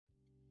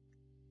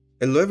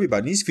Hello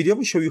everybody, in this video I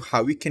will show you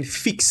how we can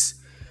fix,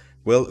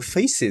 well,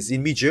 faces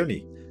in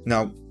Midjourney.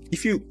 Now,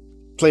 if you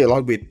play a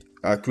lot with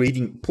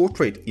creating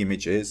portrait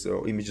images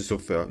or images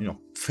of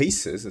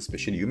faces,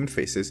 especially human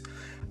faces,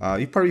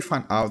 you probably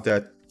find out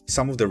that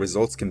some of the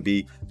results can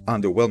be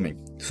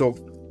underwhelming. So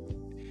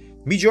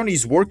Midjourney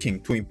is working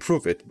to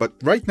improve it, but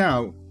right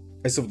now,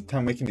 as of the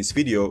time making this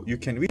video, you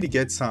can really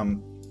get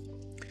some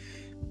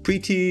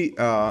pretty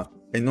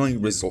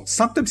annoying results.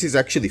 Sometimes it's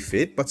actually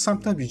fit, but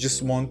sometimes you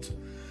just want,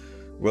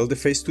 well, the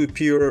face to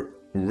appear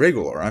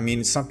regular. I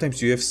mean,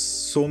 sometimes you have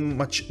so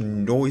much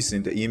noise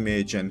in the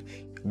image and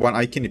one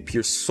eye can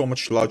appear so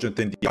much larger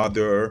than the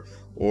other,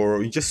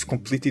 or you just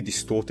completely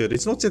distorted.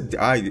 It's not just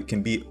the eye, it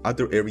can be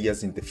other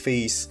areas in the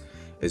face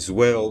as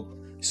well.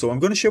 So I'm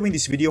going to show you in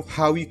this video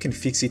how you can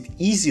fix it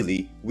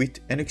easily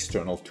with an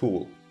external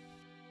tool.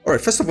 All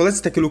right, first of all,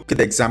 let's take a look at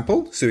the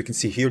example. So you can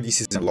see here,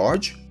 this is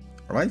enlarged.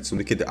 All right, so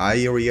look at the eye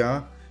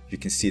area. You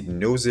can see the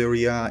nose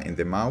area and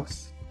the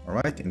mouth. All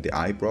right, and the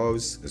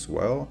eyebrows as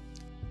well.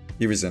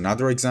 Here is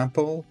another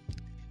example.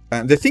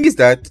 And the thing is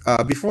that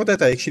before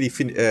that, I actually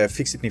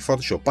fixed it in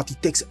Photoshop, but it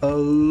takes a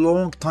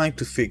long time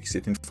to fix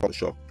it in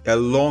Photoshop, a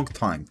long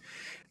time.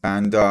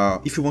 And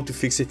if you want to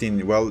fix it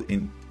in, well,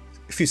 in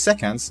a few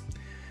seconds,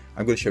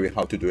 I'm going to show you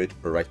how to do it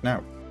right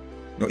now.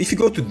 Now, if you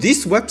go to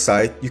this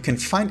website, you can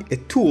find a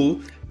tool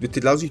that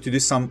allows you to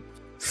do some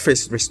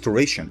face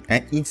restoration,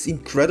 and it's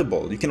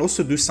incredible. You can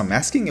also do some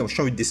masking. I'll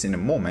show you this in a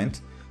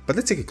moment, but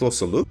let's take a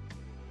closer look.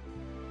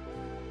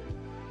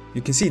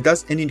 You can see it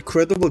does an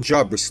incredible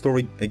job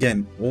restoring,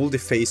 again, all the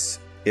face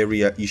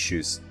area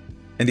issues.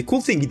 And the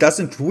cool thing, it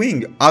doesn't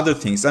ruin other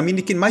things. I mean,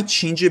 it might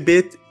change a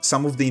bit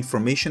some of the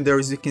information there,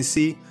 as you can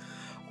see,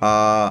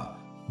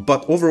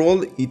 but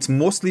overall, it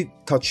mostly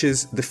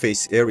touches the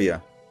face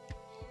area.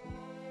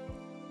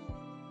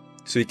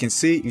 So you can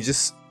see, you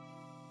just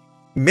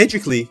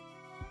magically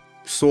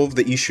solve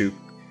the issue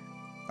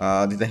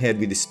that I had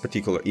with this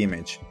particular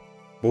image.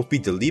 Both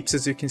with the lips,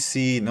 as you can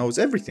see, nose,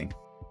 everything.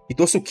 It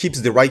also keeps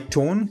the right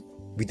tone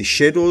with the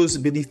shadows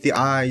beneath the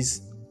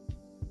eyes.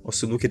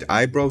 Also look at the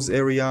eyebrows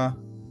area.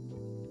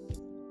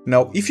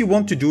 Now, if you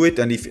want to do it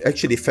and if it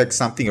actually affects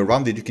something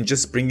around it, you can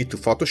just bring it to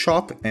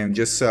Photoshop and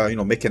just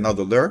make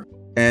another layer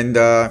and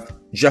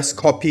just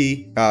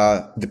copy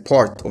the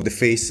part of the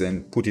face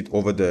and put it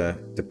over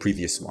the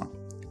previous one.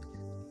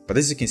 But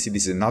as you can see,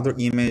 this is another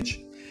image.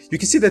 You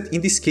can see that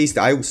in this case,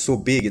 the eye was so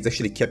big, it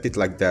actually kept it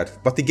like that.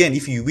 But again,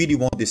 if you really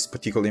want this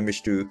particular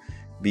image to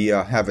be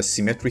have a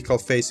symmetrical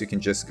face, you can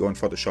just go in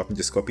Photoshop and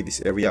just copy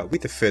this area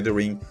with the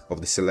feathering of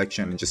the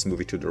selection and just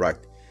move it to the right.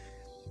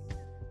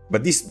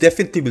 But this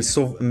definitely will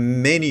solve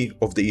many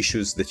of the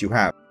issues that you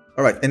have.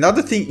 All right,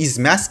 another thing is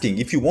masking.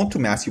 If you want to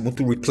mask, you want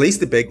to replace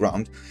the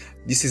background,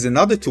 this is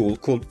another tool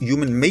called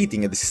Human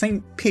Mating. At the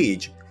same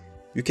page,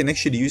 you can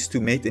actually use to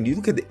mate, and you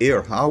look at the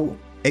air, how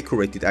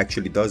accurate it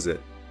actually does it.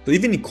 So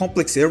even in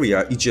complex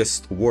area, it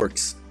just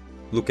works.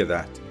 Look at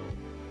that.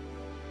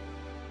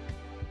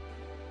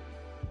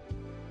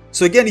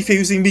 So again, if you're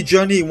using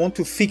Midjourney, you want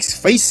to fix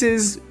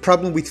faces,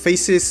 problem with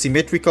faces,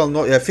 symmetrical,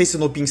 faces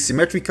not being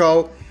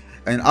symmetrical,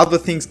 and other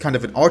things, kind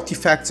of an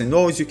artifacts and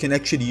noise, you can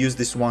actually use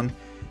this one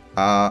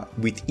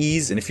with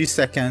ease. In a few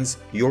seconds,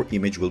 your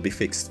image will be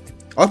fixed.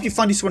 I hope you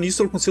find this one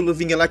useful. Consider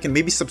leaving a like and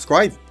maybe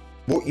subscribe.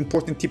 More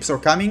important tips are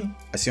coming.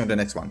 I'll see you on the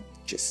next one.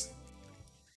 Cheers.